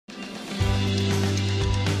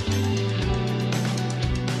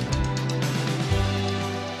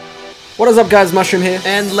What is up, guys? Mushroom here.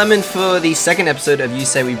 And Lemon for the second episode of You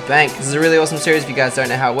Say We Bank. This is a really awesome series. If you guys don't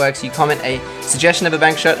know how it works, you comment a suggestion of a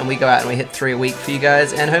bank shot and we go out and we hit 3 a week for you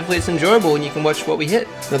guys, and hopefully it's enjoyable and you can watch what we hit.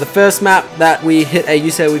 Now, the first map that we hit a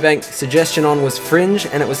You Say We Bank suggestion on was Fringe,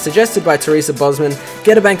 and it was suggested by Teresa Bosman.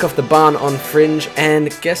 Get a bank off the barn on Fringe,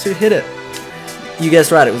 and guess who hit it? You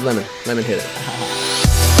guessed right, it was Lemon. Lemon hit it.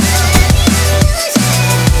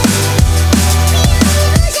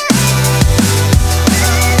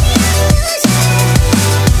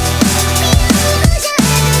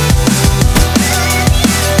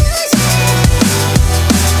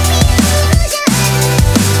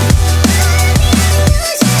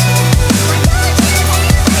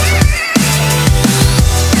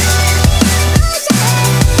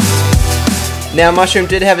 Now, Mushroom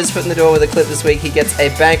did have his foot in the door with a clip this week. He gets a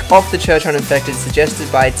bank off the Church on Infected,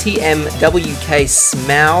 suggested by TMWK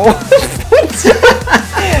Smow.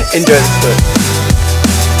 Enjoy this clip.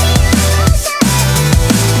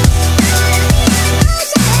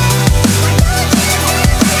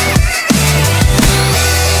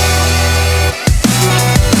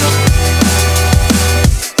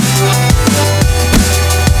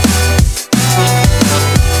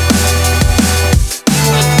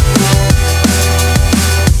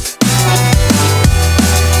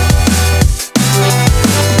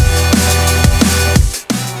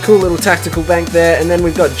 Cool little tactical bank there, and then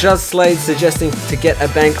we've got Just Slade suggesting to get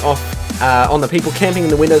a bank off on the people camping in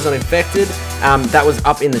the windows on Infected. That was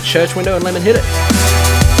up in the church window, and Lemon hit it.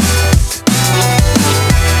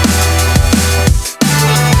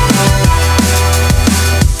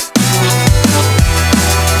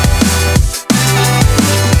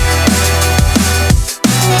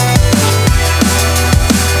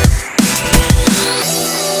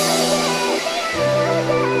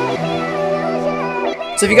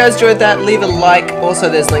 So if you guys enjoyed that, leave a like. Also,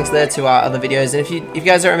 there's links there to our other videos. And if you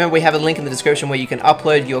guys don't remember, we have a link in the description where you can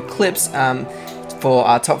upload your clips for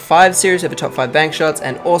our top 5 series. We have a top 5 bank shots,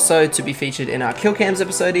 and also to be featured in our kill cams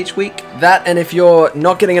episode each week. That, and if you're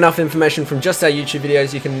not getting enough information from just our YouTube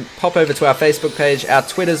videos, you can pop over to our Facebook page, our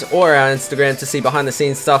Twitters, or our Instagram to see behind the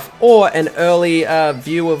scenes stuff or an early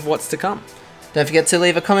view of what's to come. Don't forget to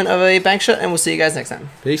leave a comment of a bank shot, and we'll see you guys next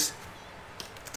time. Peace.